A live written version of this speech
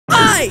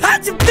I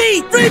had to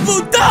beat Rainbow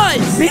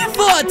Dice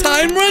before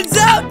time runs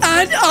out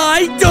and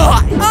I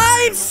die.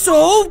 I'm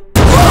so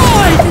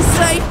bored to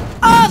say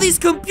all these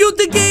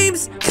computer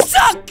games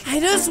suck.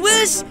 I just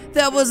wish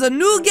there was a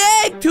new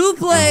game to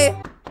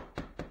play.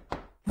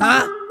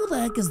 Huh? Who the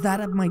heck is that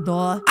at my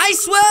door? I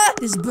swear,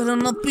 this better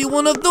not be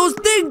one of those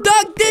big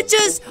dark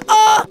ditches.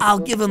 Oh, I'll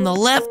give him the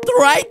left,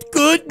 right,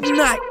 good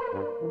night.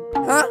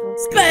 Huh?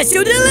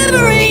 Special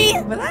delivery!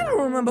 But I don't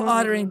remember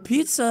ordering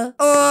pizza.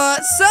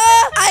 Sir?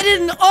 I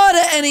didn't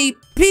order any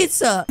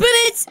pizza. But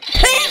it's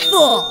paid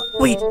for!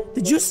 Wait,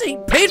 did you say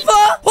paid for?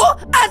 Oh,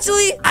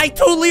 actually, I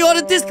totally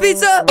ordered this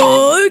pizza.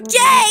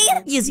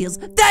 Okay! Yes,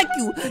 thank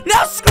you.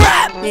 Now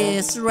scrap!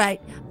 Yes,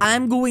 right.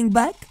 I'm going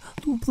back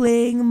to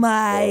playing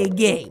my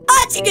game.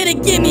 Aren't you gonna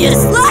give me a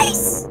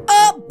slice?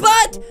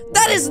 But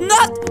that is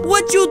not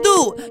what you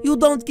do. You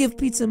don't give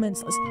pizza men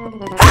slices.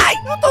 Hey!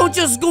 You don't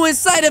just go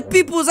inside of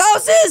people's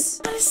houses.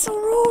 That is so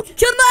rude.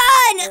 Come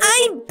on,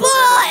 I'm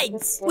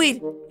bored.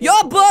 Wait,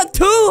 you're bored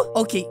too?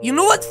 Okay, you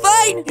know what?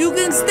 Fine, you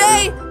can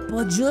stay,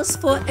 but just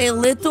for a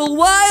little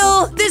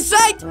while. This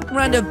right,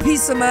 random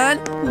pizza man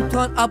who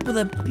turned up with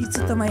a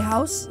pizza to my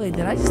house. Wait,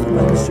 did I just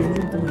invite a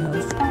stranger to my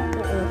house?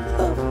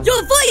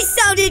 Your voice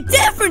sounded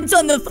different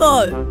on the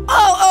phone.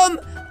 Oh,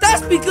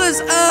 that's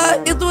because,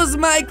 it was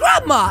my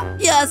grandma.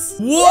 Yes.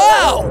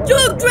 Wow!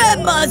 Your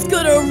grandma's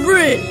got a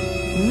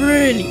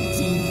really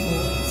deep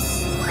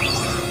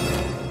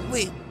voice.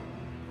 Wait,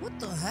 what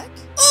the heck?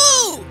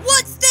 Oh,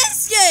 what's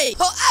this game?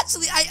 Oh,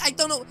 actually, I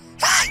don't know.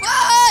 Hey,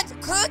 what?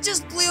 Can't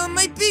just play on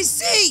my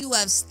PC. You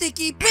have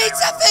sticky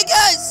pizza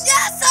figures.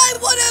 Yes, I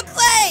wanna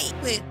play.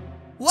 Wait,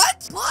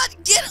 what? But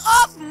get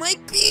off my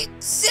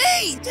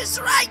PC. That's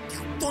right.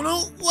 You don't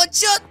know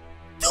what you're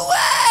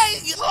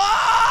doing.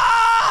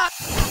 Ah!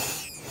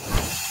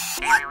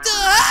 What the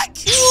heck?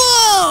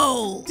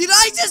 Whoa! Did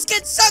I just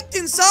get sucked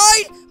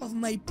inside of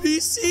my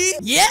PC?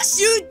 Yes,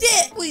 you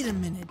did. Wait a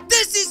minute.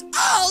 This is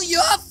all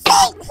your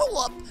fault.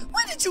 Hold up.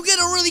 When did you get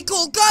a really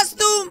cool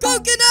costume?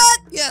 Coconut?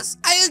 Yes,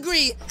 I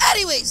agree.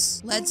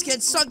 Anyways, let's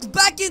get sucked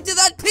back into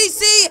that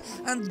PC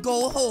and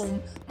go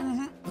home.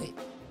 Wait.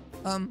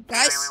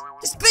 Guys?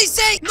 This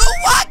PC! No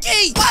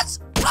walkie! What's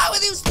wrong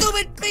with you,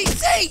 stupid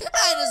PC? I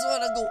just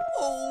want to go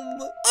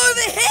home.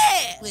 Over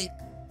here! Wait.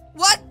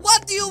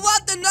 What do you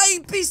want,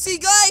 annoying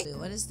PC guy? Wait,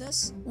 what is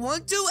this?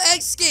 1 to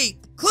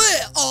escape. Clear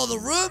all the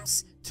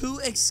rooms to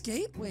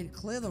escape. Wait,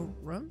 clear the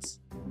rooms?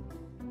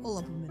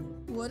 Hold up a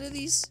minute. What are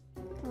these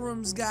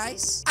rooms,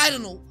 guys? I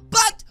don't know.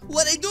 But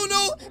what I do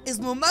know is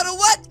no matter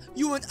what,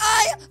 you and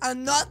I are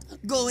not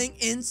going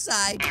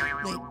inside.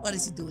 Wait, what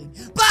is he doing?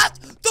 But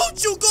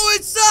don't you go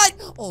inside!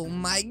 Oh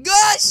my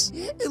gosh!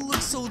 It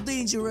looks so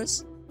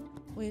dangerous.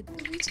 Wait,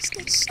 did we just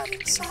get shut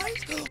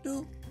inside?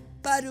 No.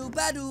 Badu,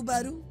 badu,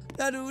 badu.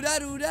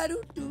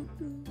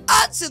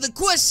 Answer the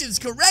questions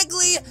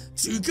correctly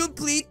to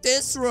complete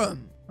this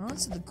room.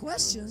 Answer the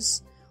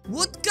questions?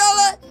 What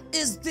color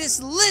is this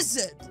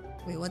lizard?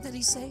 Wait, what did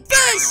he say?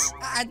 Fish!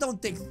 I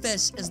don't think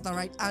fish is the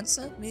right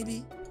answer.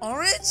 Maybe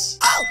orange?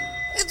 Oh,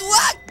 it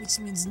worked! Which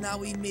means now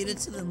we made it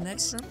to the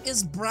next room.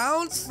 Is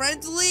brown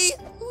friendly?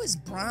 Who is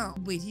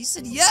brown? Wait, he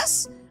said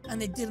yes,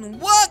 and it didn't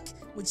work.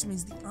 Which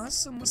means the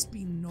answer must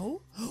be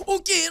no.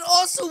 Okay, it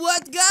also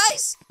worked,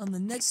 guys. And the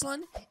next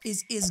one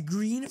is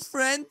green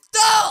friend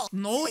tall?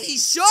 No,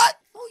 he's short.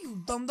 Oh,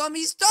 you dum-dum,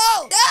 he's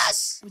tall.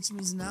 Yes! Which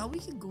means now we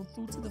can go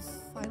through to the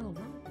final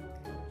room.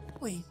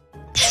 Wait,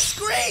 it's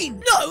green.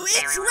 No,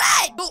 it's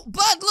red. No,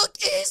 but look,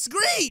 it's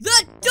green.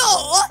 The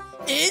door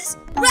is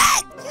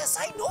red. Yes,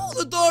 I know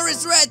the door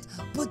is red.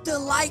 But the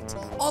light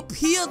up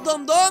here,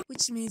 dum-dum.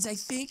 Which means I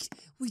think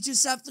we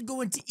just have to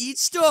go into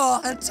each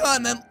door and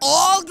turn them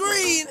all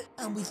green.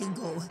 And we can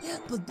go.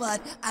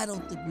 But I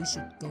don't think we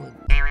should go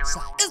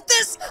inside. Is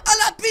this a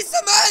la pizza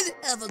man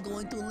ever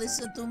going to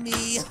listen to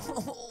me?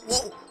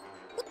 Whoa.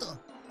 What the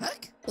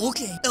heck?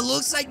 Okay, it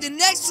looks like the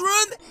next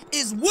room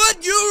is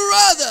Would You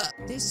Rather.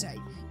 This side.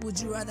 Would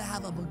you rather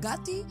have a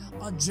Bugatti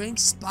or drink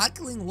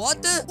sparkling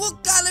water?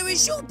 What color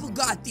is your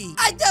Bugatti?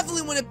 I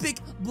definitely want to pick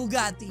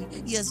Bugatti.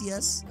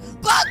 Yes.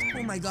 But,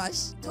 oh my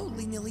gosh,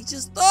 totally nearly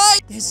just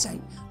died. This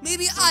side.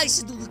 Maybe I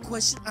should do the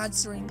question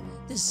answering.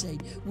 This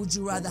side. Would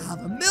you rather have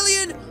 1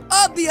 million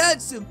or be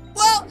handsome?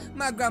 Well,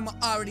 my grandma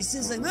already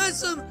says I'm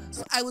handsome,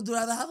 so I would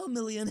rather have 1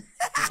 million.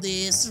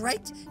 This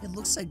right. It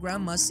looks like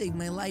grandma saved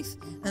my life.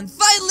 And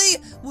finally,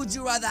 would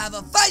you rather have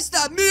a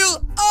 5-star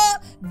meal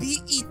or be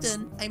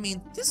eaten? I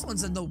mean, this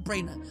one's a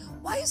no-brainer.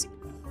 Why is he...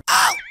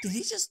 Oh! Did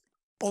he just...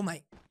 Oh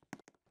my...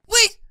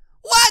 Wait!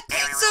 What?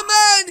 Pizza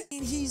man!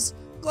 And he's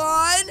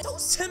gone.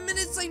 Those 10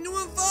 minutes I knew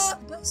him for.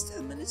 Best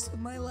 10 minutes of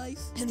my life.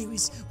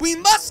 Anyways, we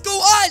must go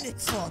on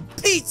for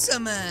Pizza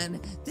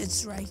Man.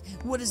 That's right.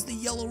 What has the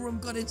yellow room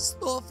got in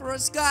store for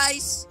us,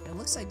 guys? It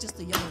looks like just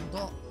a yellow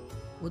doll.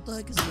 What the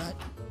heck is that?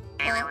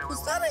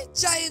 Was that a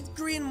giant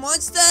green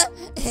monster?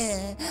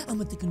 I'm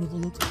gonna take another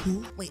look.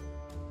 Wait,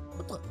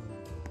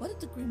 where did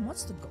the green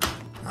monster go?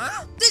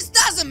 Huh? This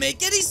doesn't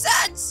make any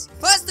sense!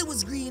 First it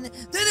was green,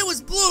 then it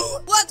was blue.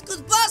 What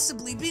could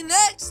possibly be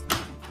next?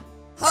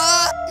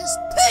 It's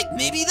pink.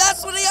 Maybe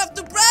that's what I have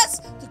to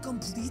press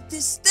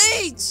this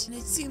stage. And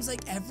it seems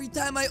like every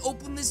time I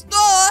open this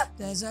door,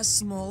 there's a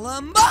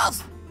smaller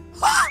mouth.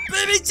 Ha!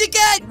 Baby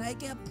chicken! Can I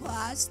get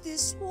past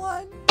this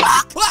one?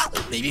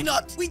 Maybe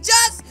not. We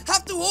just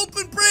have to hope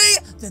and pray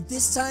that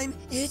this time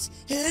it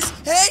is.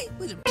 Hey,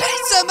 wait a minute.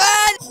 Pizza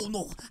man! Oh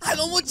no, I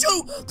don't want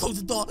you.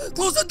 Close the door.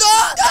 Close the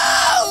door.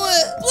 No!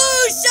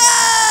 Blue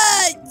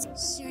shot!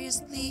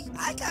 Seriously,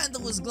 I kinda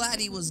was glad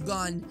he was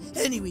gone.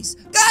 Anyways,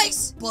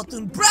 guys,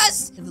 button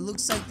press. And it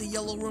looks like the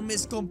yellow room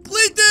is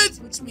completed,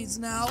 which means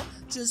now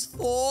just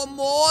 4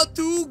 more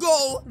to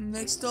go.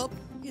 Next up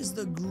is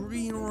the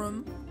green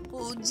room.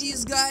 Oh,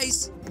 geez,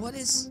 guys. What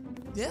is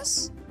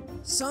this?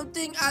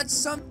 Something add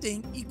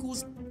something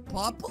equals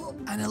purple?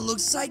 And it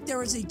looks like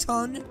there is a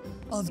ton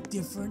of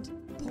different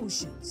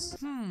potions.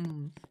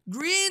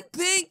 Green,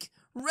 pink,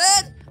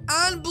 red,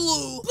 and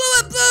blue. Blue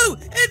and blue!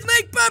 It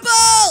make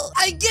purple!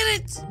 I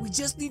get it! We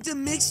just need to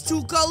mix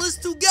 2 colors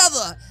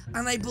together.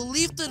 And I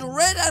believe that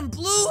red and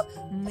blue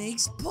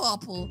makes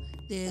purple.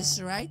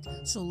 This, right?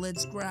 So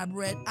let's grab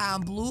red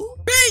and blue.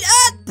 Green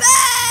and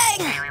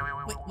pink!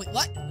 Wait,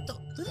 what?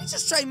 Did I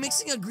just try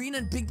mixing a green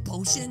and pink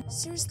potion?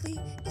 Seriously?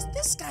 Is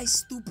this guy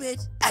stupid?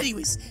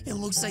 Anyways, it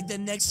looks like the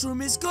next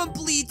room is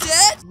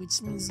completed.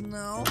 Which means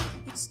now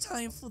it's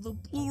time for the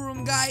blue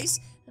room, guys.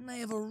 And I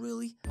have a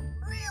really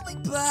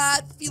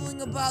bad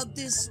feeling about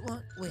this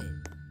one. Wait.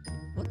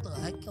 What the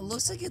heck? It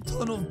looks like a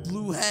ton of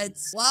blue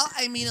heads. Well,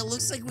 I mean, it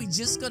looks like we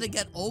just gotta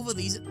get over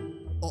these.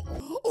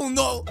 Oh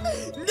no!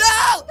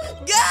 No!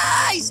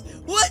 Guys!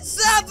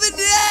 What's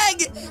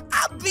happening?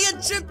 I'm being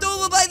tripped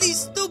over by these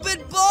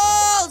stupid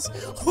balls!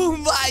 Oh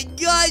my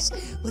gosh!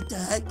 What the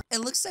heck? It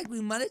looks like we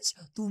managed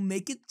to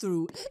make it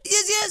through.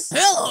 Yes!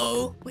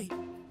 Hello! Wait,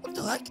 what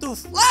the heck? The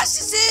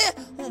Flash is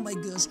here! Oh my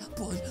gosh,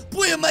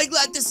 boy, am I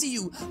glad to see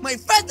you. My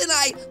friend and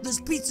I,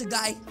 this pizza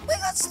guy, we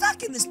got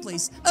stuck in this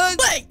place.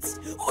 Wait!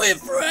 We're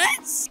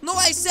friends? No,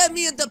 I said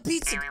me and the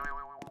pizza.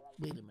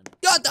 Wait a minute.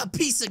 You're the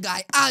pizza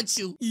guy, aren't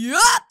you?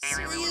 Yup!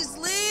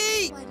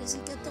 Seriously? Why does he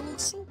get to look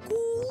so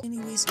cool?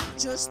 Anyways,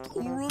 just 2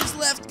 rooms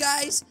left,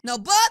 guys. Now,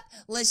 but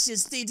let's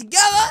just stay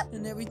together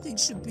and everything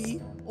should be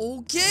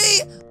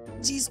okay.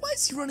 Jeez, why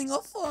is he running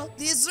off for?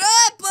 This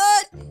right,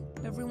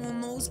 bud.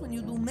 Everyone knows when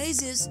you do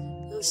mazes,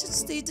 you should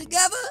stay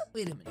together.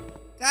 Wait a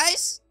minute.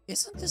 Guys,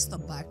 isn't this the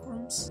back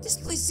rooms? This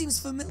place seems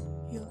familiar.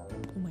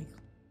 Oh my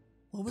god.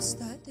 What was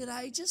that? Did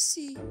I just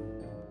see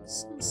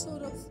some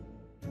sort of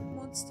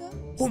monster?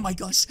 Oh my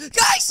gosh.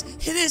 Guys,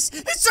 it is.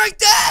 It's right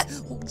there.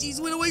 Oh,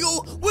 jeez. Where do I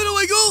go? Where do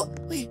I go?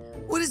 Wait,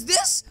 what is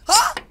this?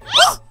 Huh?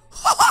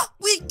 Oh,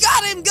 we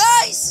got him,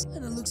 guys.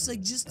 And it looks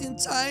like just in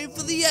time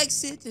for the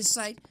exit. This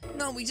side.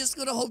 Now we just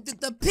gotta hope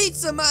that the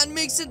pizza man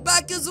makes it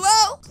back as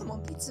well. Come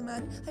on, pizza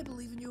man. I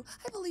believe in you.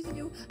 I believe in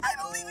you. I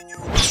believe in you.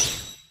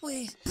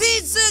 Wait,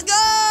 pizza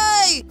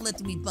guy!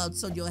 Let me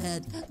bounce on your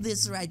head.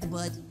 This right,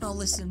 bud. Now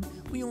listen,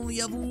 we only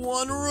have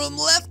 1 room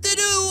left to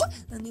do.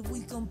 And if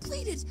we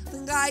complete it,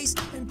 then guys,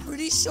 I'm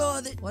pretty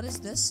sure that... What is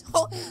this?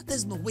 Oh,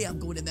 there's no way I'm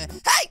going in there.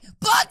 Hey,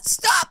 bud,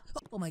 stop!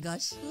 Oh my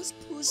gosh, just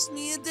push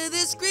me into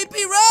this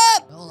creepy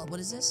room. Hold on, what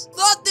is this?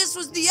 Thought this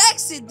was the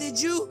exit, did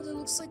you? But it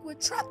looks like we're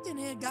trapped in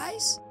here,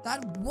 guys.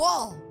 That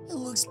wall, it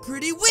looks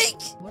pretty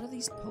weak. What are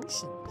these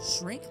potions?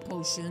 Shrink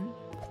potion.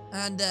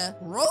 And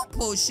roll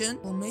potion.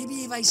 Well,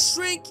 maybe if I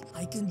shrink,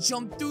 I can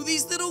jump through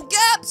these little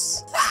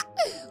gaps.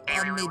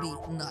 Or maybe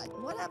not.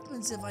 What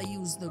happens if I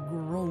use the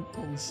grow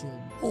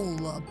potion?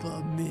 Hold up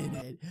a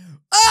minute.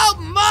 Out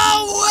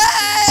my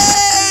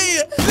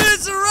way!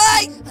 That's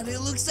right! And it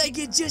looks like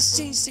it just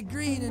changed to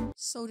green, and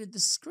so did the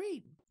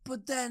screen.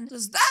 But then,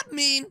 does that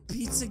mean,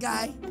 pizza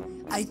guy,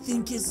 I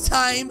think it's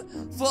time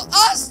for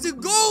us to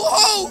go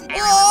home?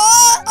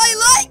 Oh, I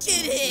like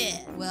it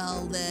here.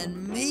 Well,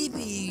 then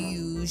maybe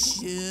you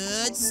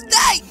should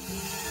stay.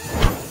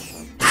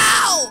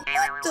 Ow!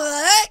 What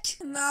the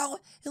heck? Now,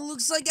 it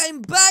looks like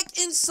I'm back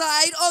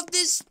inside of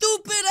this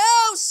stupid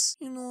house.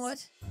 You know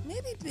what?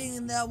 Maybe being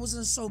in there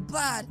wasn't so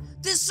bad.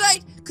 This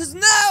right, because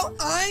now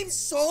I'm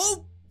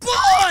so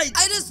bored.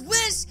 I just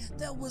wish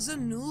there was a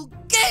new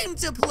game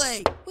to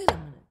play. Wait a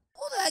minute.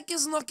 Who the heck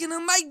is knocking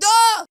on my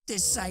door?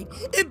 This side.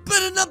 It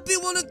better not be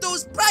one of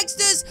those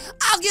pranksters.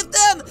 I'll give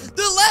them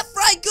the left,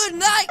 right, good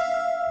night.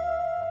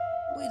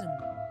 Wait a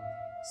minute.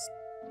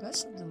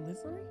 Special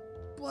delivery?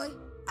 Boy,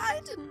 I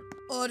didn't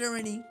order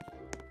any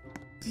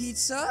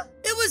pizza.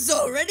 It was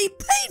already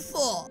paid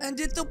for. And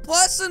did the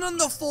person on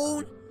the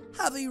phone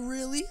have a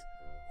really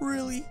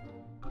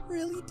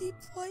deep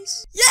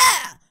voice?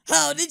 Yeah!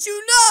 How did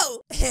you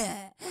know?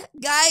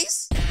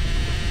 Guys?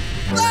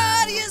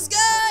 But yes,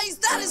 guys,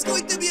 that is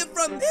going to be it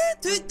from me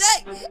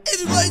today. If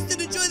you guys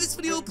did enjoy this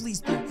video,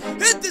 please do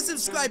hit the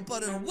subscribe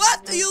button.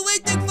 What are you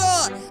waiting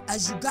for?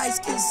 As you guys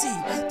can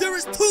see, there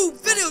is 2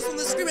 videos on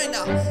the screen right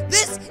now.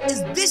 This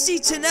is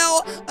Dishy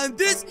Channel, and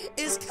this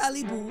is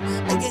Calixo.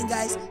 Again,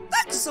 guys,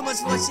 thank you so much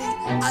for watching.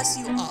 I'll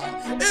see you all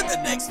in the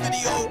next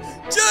video.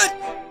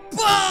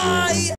 Goodbye!